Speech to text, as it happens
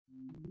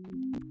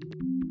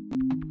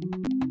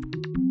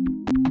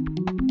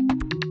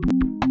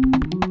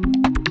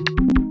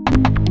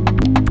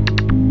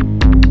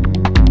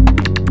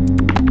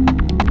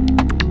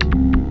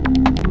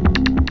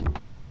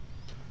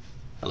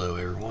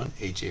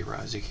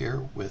Isaac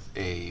here with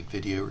a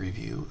video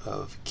review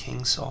of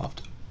Kingsoft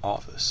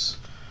Office.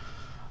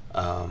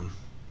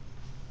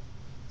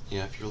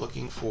 If you're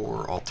looking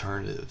for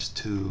alternatives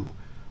to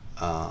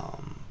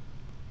Microsoft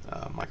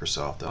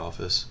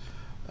Office,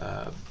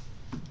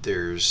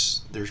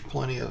 there's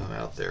plenty of them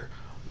out there.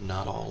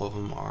 Not all of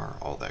them are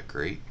all that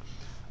great.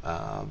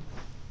 I've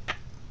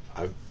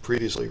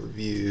previously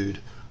reviewed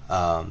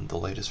the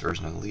latest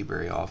version of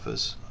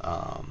LibreOffice,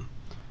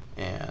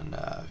 and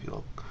if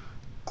you'll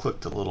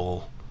click the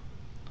little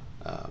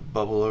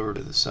bubble over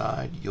to the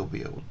side, you'll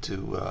be able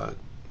to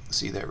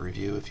see that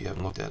review if you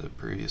haven't looked at it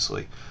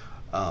previously.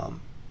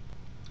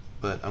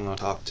 But I'm going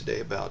to talk today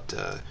about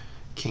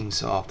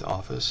Kingsoft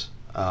Office.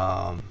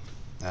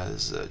 That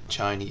is a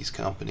Chinese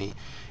company,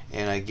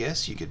 and I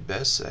guess you could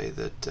best say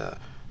that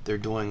they're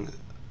doing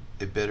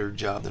a better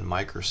job than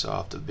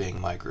Microsoft of being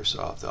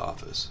Microsoft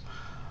Office.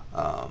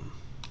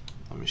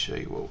 Let me show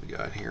you what we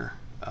got here.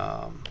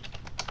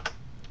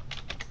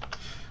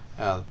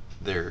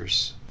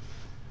 There's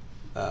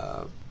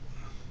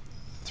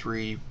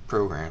 3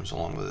 programs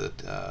along with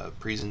it.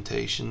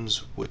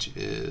 Presentations, which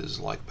is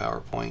like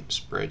PowerPoint,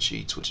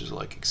 Spreadsheets, which is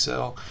like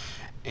Excel,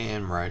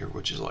 and Writer,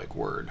 which is like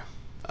Word.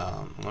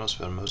 I'm going to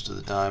spend most of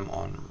the time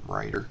on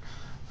Writer,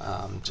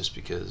 just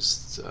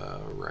because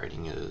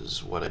writing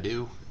is what I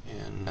do,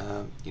 and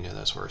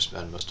that's where I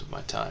spend most of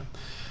my time.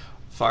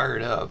 Fire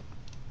it up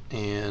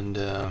and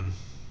get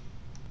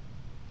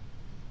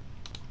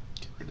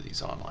rid of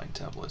these online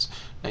templates.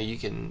 Now you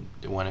can,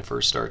 when it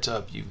first starts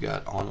up, you've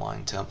got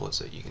online templates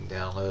that you can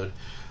download,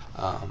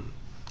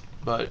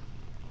 but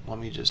let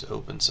me just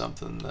open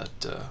something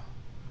that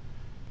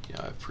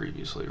I've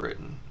previously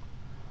written.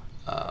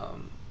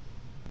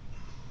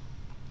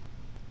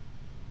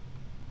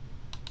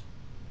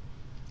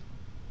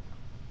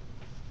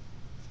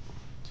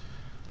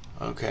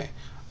 Okay,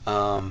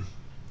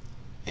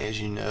 as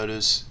you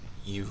notice,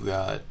 you've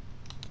got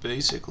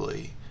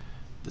basically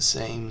the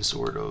same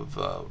sort of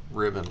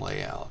ribbon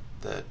layout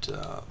that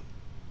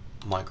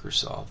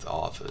Microsoft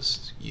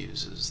Office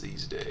uses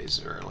these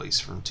days, or at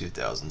least from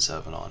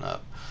 2007 on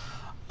up.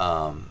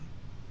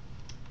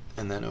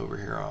 And then over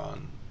here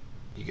on,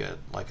 you got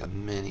like a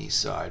mini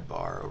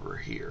sidebar over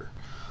here.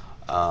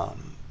 I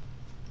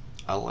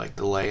like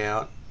the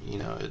layout.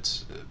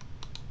 It's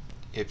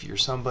if you're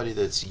somebody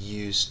that's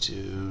used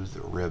to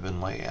the ribbon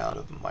layout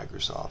of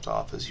Microsoft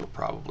Office, you'll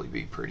probably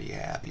be pretty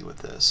happy with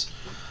this.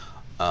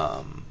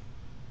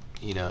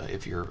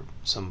 If you're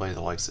somebody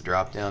that likes the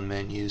drop-down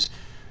menus,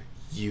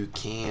 you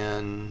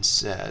can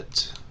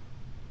set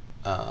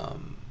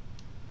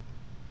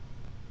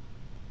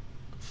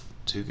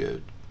to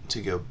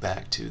go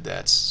back to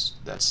that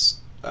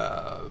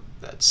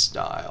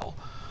style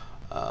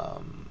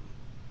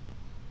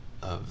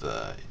of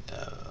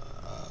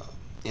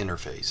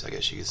interface, I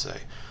guess you could say.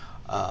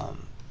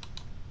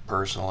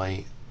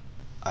 Personally,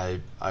 I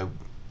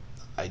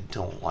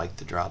don't like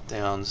the drop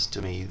downs.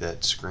 To me,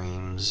 that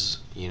screams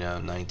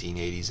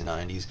 1980s and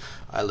 90s.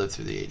 I lived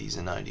through the 80s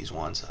and 90s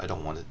once. I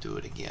don't want to do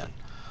it again.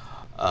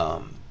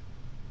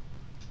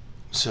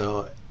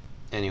 So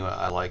anyway,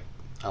 I like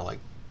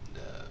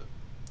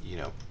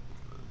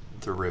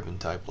the ribbon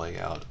type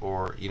layout,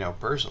 or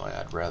personally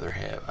I'd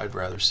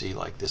rather see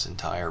like this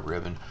entire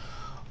ribbon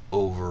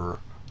over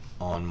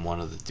on one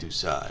of the 2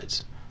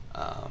 sides.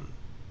 Kind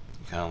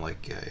of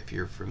like if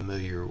you're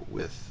familiar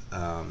with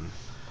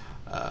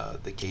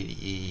the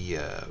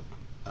KDE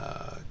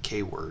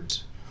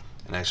K-words,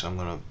 and actually I'm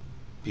going to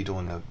be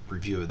doing a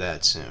review of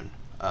that soon.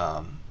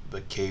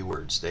 But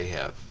K-words, they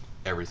have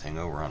everything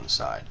over on the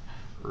side.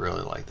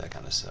 Really like that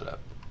kind of setup.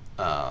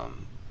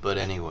 But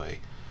anyway,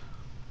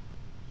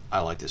 I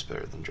like this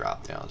better than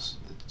drop downs.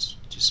 It's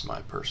just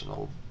my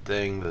personal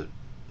thing, but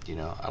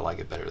I like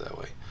it better that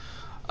way.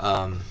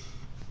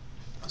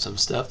 Some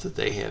stuff that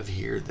they have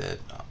here that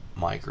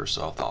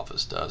Microsoft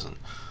Office doesn't.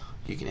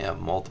 You can have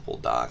multiple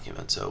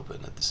documents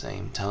open at the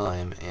same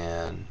time,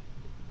 and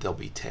they'll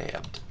be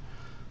tabbed.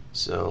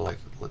 So, like,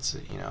 let's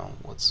say,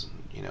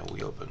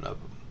 we open up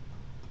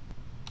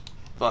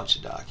a bunch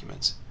of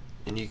documents,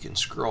 and you can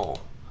scroll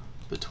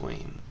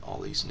between all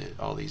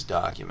these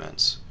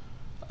documents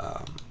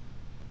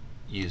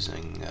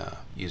using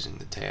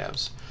the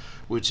tabs,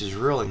 which is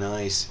really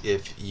nice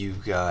if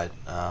you've got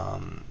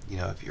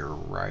if you're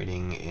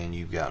writing and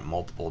you've got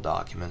multiple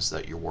documents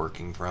that you're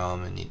working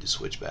from and need to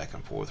switch back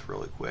and forth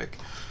really quick.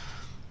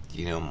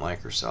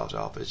 Microsoft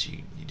Office,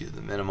 you do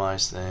the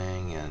minimize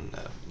thing, and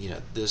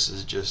this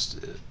is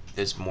just,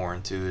 it's more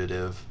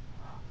intuitive.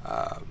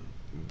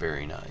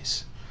 Very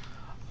nice.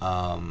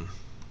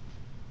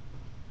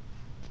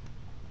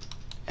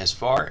 As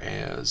far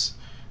as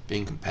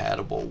being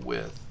compatible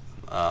with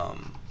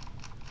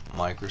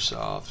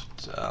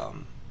Microsoft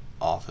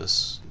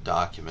Office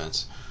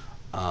documents,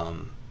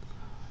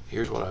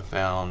 here's what I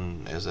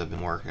found as I've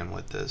been working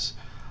with this.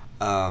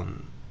 All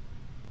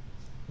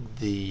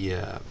the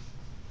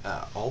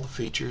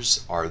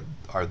features are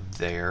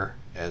there,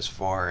 as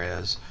far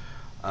as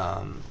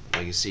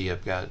like you see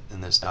I've got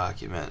in this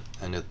document,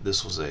 and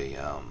this was a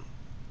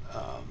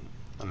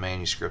a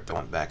manuscript that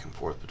went back and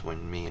forth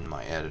between me and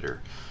my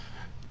editor.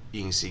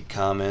 You can see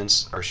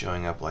comments are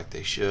showing up like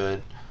they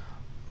should.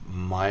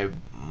 My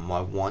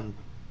one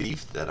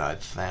beef that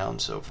I've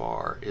found so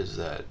far is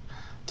that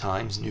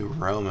Times New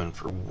Roman,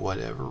 for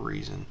whatever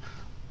reason,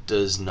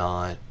 does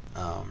not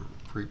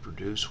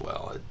reproduce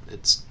well.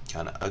 It's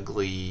kind of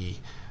ugly.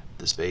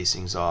 The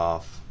spacing's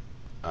off.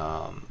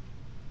 I'm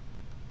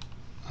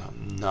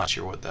not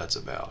sure what that's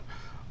about.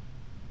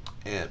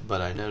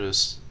 But I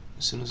noticed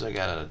as soon as I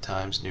got out of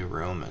Times New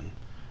Roman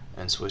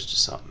and switched to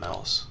something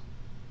else,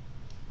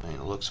 I mean,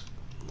 it looks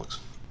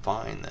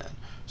fine then.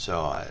 So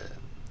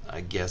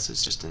I guess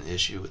it's just an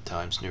issue with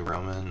Times New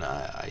Roman.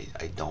 I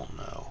don't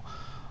know.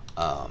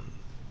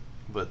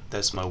 But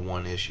that's my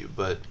one issue.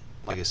 But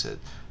like I said,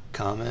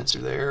 comments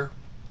are there.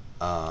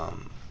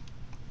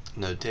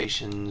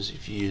 Notations,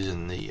 if you're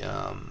using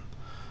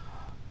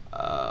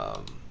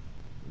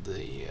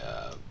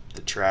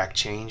the track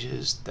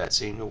changes, that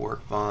seem to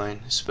work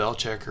fine. Spell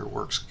checker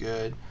works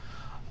good.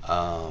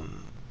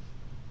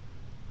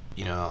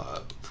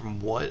 From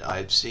what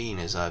I've seen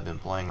as I've been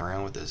playing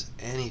around with this,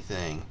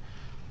 anything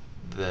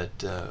that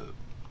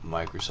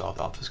Microsoft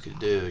Office could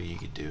do, you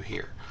could do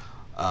here.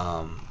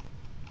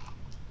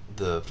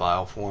 The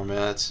file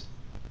formats,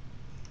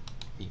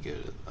 you go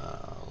to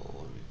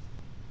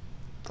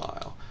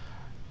file.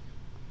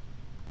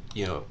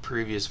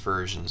 Previous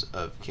versions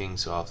of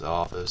Kingsoft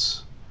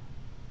Office,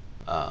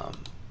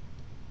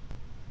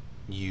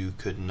 you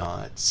could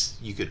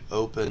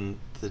open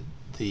the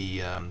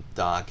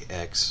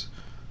docx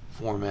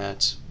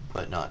formats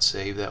but not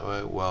save that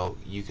way. Well,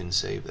 you can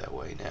save that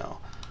way now.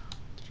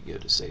 If you go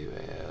to save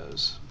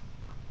as,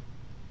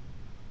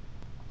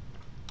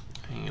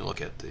 and you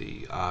look at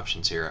the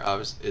options here,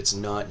 obviously it's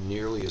not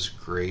nearly as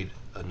great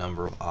a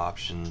number of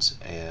options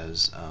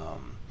as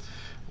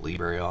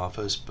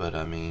LibreOffice, but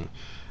I mean,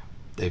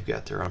 they've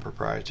got their own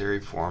proprietary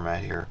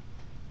format here.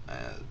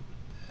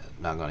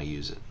 Not going to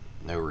use it,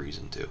 no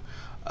reason to.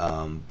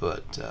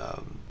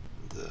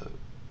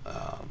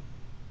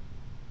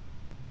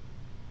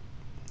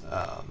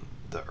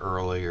 The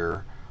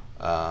earlier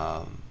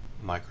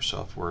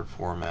Microsoft Word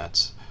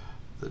formats,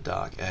 the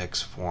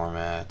docx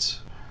formats,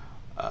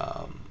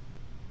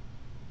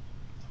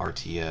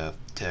 RTF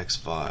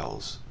text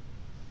files,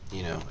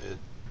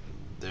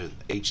 the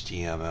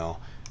HTML,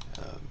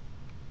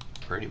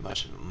 pretty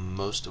much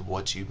most of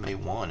what you may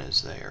want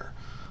is there.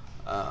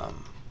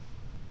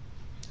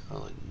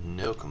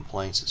 No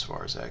complaints as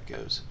far as that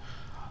goes.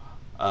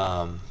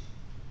 And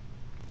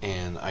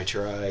I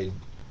tried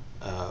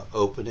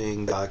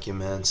opening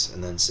documents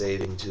and then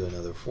saving to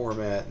another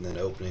format and then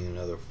opening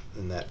another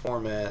in that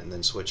format and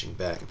then switching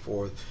back and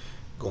forth,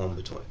 going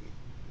between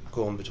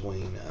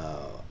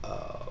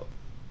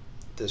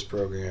this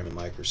program and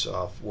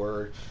Microsoft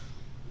Word.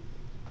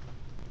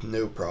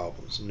 No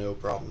problems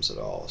at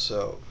all.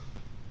 So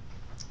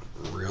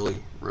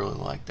really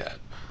like that.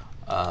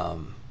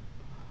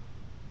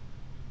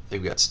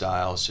 They've got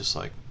styles just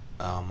like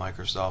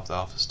Microsoft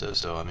Office does.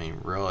 So I mean,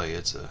 really,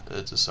 it's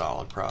a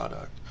solid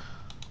product.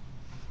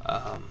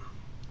 Now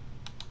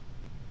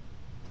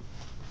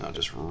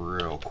just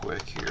real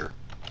quick here,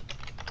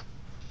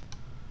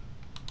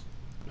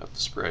 up the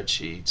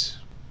spreadsheets.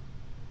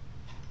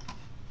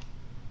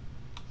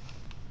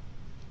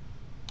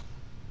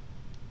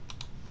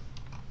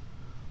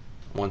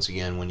 Once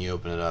again, when you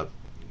open it up,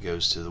 it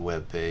goes to the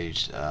web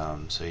page,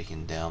 so you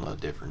can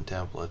download different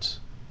templates.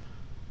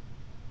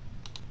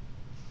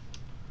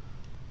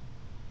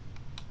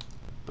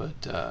 But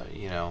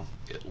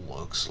it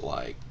looks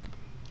like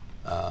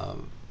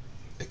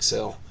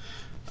Excel.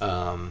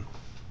 I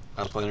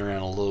was playing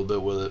around a little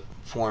bit with it.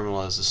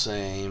 Formula is the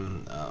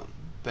same.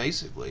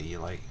 Basically,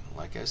 like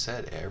I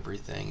said,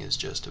 everything is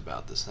just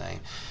about the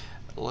same.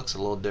 It looks a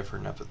little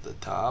different up at the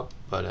top,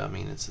 but I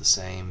mean, it's the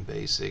same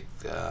basic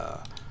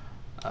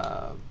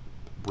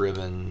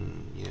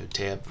ribbon,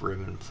 tabbed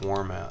ribbon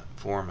format.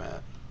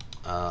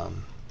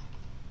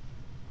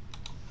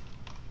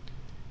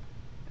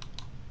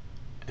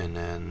 And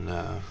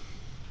then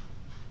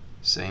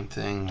same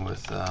thing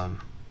with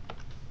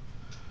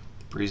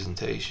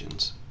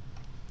presentations.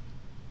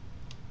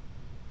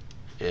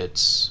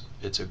 It's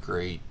a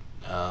great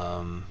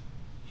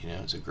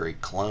it's a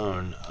great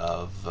clone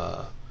of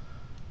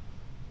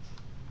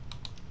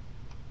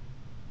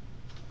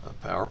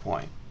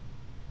PowerPoint.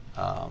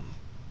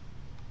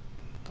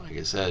 Like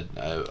I said,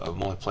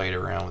 I've only played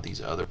around with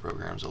these other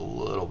programs a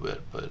little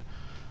bit, but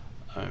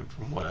I mean,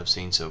 from what I've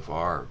seen so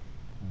far,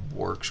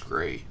 works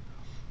great.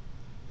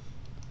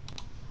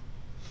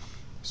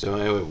 So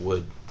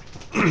anyway,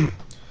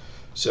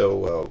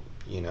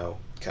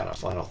 kind of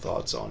final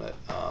thoughts on it.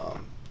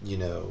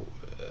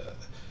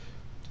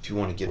 If you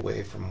want to get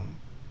away from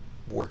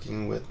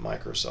working with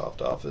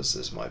Microsoft Office,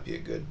 this might be a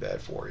good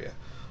bet for you.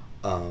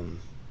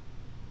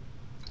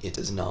 It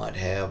does not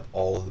have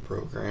all of the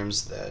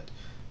programs that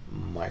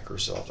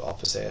Microsoft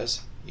Office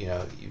has.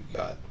 You've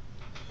got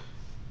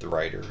the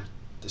writer,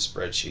 the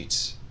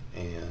spreadsheets,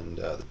 and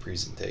the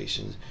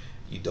presentations.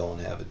 You don't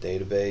have a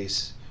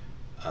database.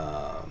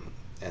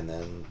 and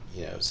then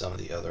some of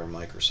the other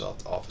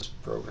Microsoft Office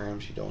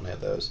programs, you don't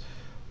have those.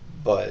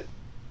 But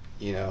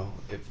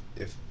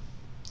if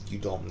you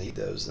don't need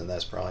those, then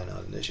that's probably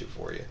not an issue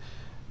for you.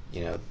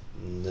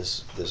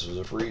 This was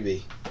a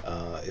freebie.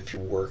 If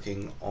you're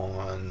working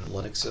on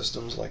Linux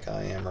systems like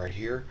I am right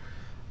here,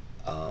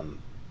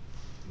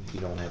 you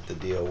don't have to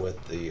deal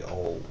with the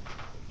whole,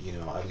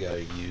 I've got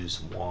to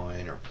use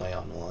Wine or play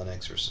on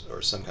Linux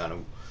or some kind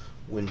of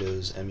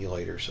Windows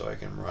emulator so I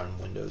can run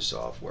Windows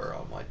software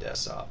on my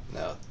desktop.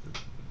 Now,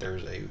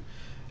 there's a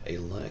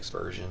Linux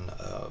version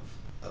of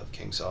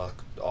Kingsoft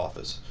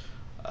Office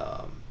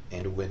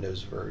and a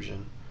Windows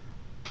version.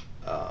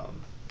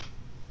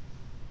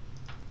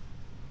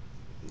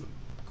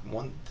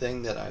 One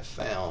thing that I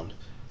found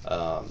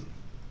kind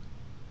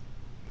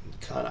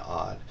of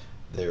odd,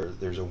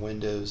 there's a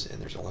Windows and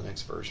there's a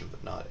Linux version,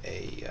 but not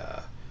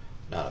a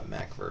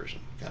Mac version.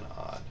 Kind of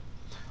odd.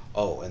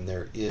 Oh, and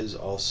there is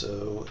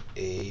also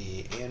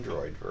a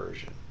Android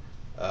version.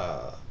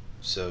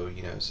 So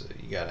you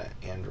got an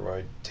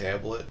Android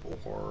tablet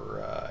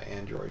or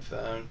Android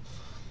phone,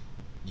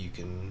 you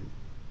can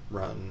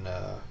run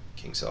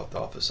Kingsoft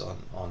Office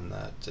on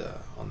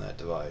that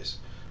device,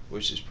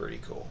 which is pretty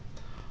cool.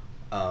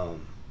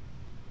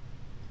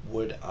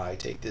 Would I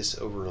take this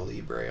over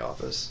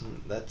LibreOffice?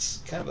 That's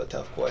kind of a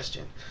tough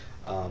question.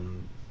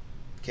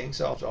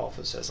 Kingsoft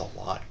Office has a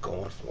lot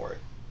going for it.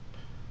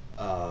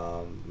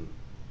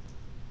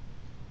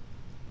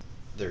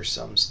 There's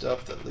some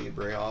stuff that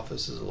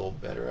LibreOffice is a little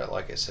better at.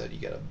 Like I said, you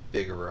got a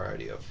big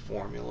variety of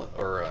not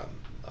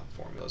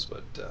formulas,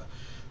 but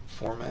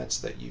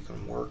formats that you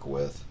can work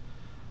with.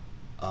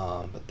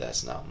 But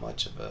that's not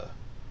much of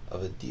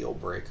a deal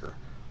breaker.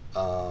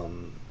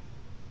 And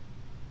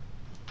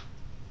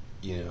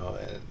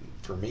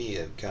for me,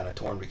 I'm kind of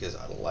torn because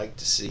I'd like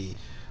to see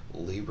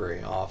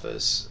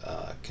LibreOffice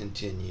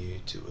continue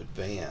to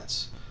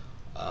advance.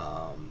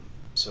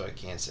 So I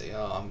can't say,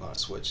 oh, I'm going to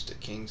switch to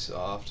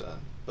Kingsoft,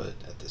 but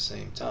at the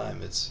same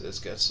time, it's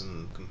got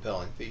some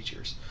compelling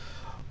features.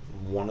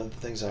 One of the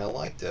things I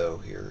like, though,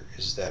 here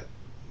is that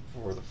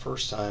for the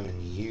first time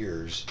in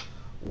years,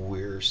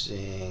 we're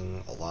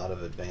seeing a lot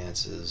of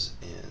advances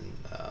in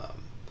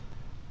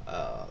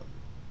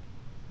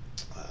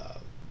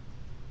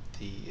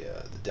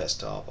the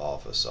desktop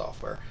Office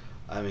software.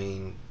 I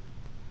mean,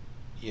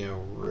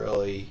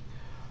 really,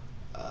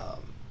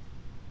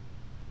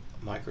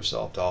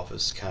 Microsoft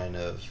Office kind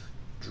of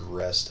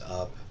dressed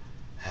up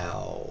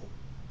how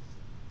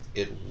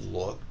it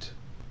looked,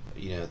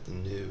 the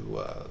new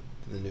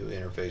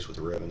interface with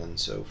ribbon and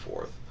so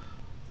forth.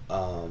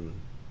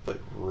 But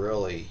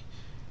really,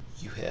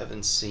 you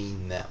haven't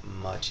seen that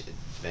much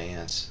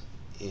advance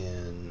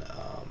in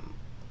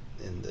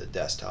the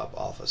desktop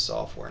Office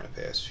software in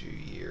the past few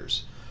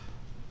years.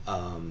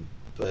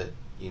 But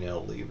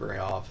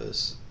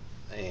LibreOffice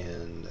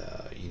and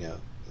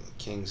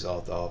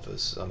Kingsoft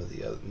Office, some of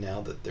the other,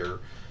 now that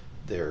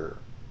they're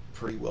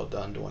pretty well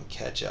done doing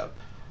catch up,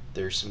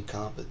 there's some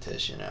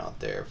competition out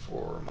there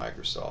for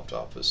Microsoft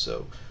Office,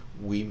 so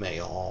we may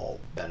all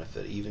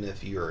benefit. Even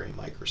if you're a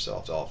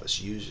Microsoft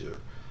Office user,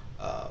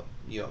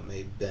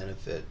 may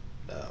benefit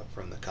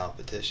from the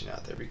competition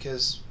out there,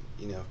 because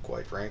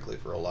quite frankly,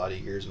 for a lot of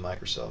years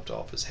Microsoft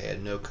Office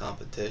had no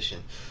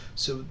competition,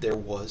 so there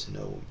was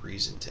no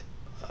reason to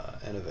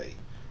innovate.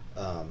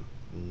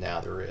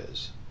 Now there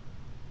is.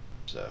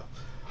 So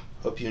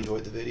hope you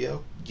enjoyed the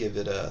video. Give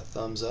it a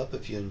thumbs up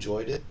if you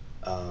enjoyed it.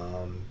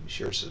 Be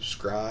sure to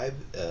subscribe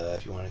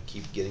if you want to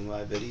keep getting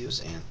my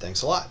videos, and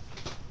thanks a lot.